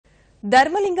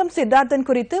தர்மலிங்கம் சித்தார்த்தன்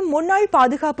குறித்து முன்னாள்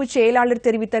பாதுகாப்பு செயலாளர்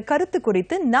தெரிவித்த கருத்து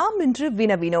குறித்து நாம் இன்று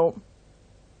வினவினோம்.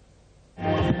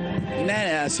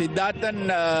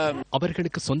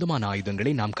 அவர்களுக்கு சொந்தமான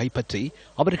ஆயுதங்களை நாம் கைப்பற்றி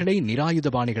அவர்களை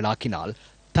நிராயுதபாணிகளாக்கினால்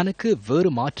தனக்கு வேறு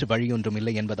மாற்று வழியொன்றும்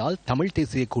இல்லை என்பதால் தமிழ்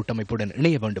தேசிய கூட்டமைப்புடன்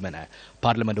இணைய வேண்டும் என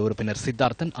பார்லிமெண்ட் உறுப்பினர்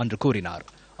சித்தார்த்தன் அன்று கூறினார்.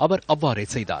 அவர் அவ்வாறே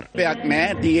செய்தார்.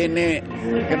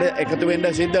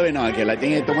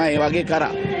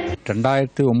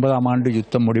 2009 ஆண்டு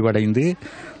யுத்தம் முடிவடைந்து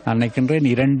நான் நினைக்கின்றேன்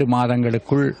 2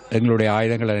 மாதங்களுக்குள் எங்களுடைய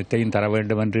ஆயுதங்கள் அனைத்தையும் தர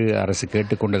வேண்டும் என்று அரசு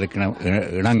கேட்டுக்கொண்டதற்கு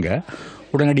இணங்க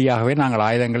உடனடியாகவே நாங்கள்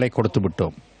ஆயுதங்களை கொடுத்து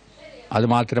விட்டோம். அது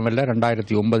மாத்திரமல்ல,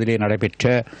 2009 நடைபெற்ற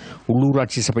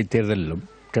உள்ளூராட்சி சபை தேர்தலிலும்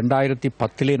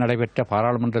 2010 நடைபெற்ற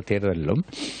பாராளுமன்ற தேர்தலிலும்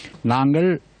நாங்கள்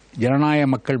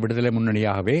ஜனநாயக மக்கள் விடுதலை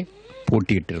முன்னணியாகவே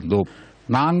போட்டியிட்டிருந்தோம்.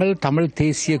 நாங்கள் தமிழ்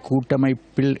தேசிய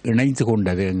கூட்டமைப்பில் இணைந்து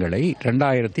கொண்டது எங்களை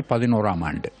 2011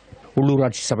 ஆண்டு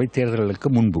உள்ளூராட்சி சபை தேர்தல்களுக்கு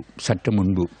முன்பு, சற்று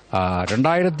முன்பு.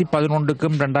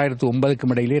 2011க்கும்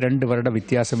 2009க்கும் இடையிலே 2 வருட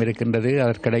வித்தியாசம் இருக்கின்றது.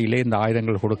 அதற்கிடையிலே இந்த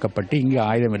ஆயுதங்கள் கொடுக்கப்பட்டு இங்கே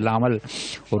ஆயுதம் இல்லாமல்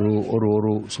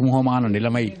ஒரு சுமூகமான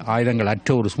நிலைமை, ஆயுதங்கள் அற்ற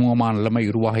ஒரு சுமூகமான நிலைமை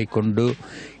உருவாகி கொண்டு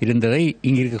இருந்ததை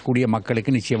இங்கே இருக்கக்கூடிய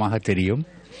மக்களுக்கு நிச்சயமாக தெரியும்.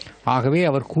 ஆகவே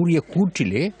அவர் கூறிய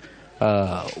கூற்றிலே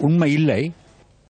உண்மை இல்லை.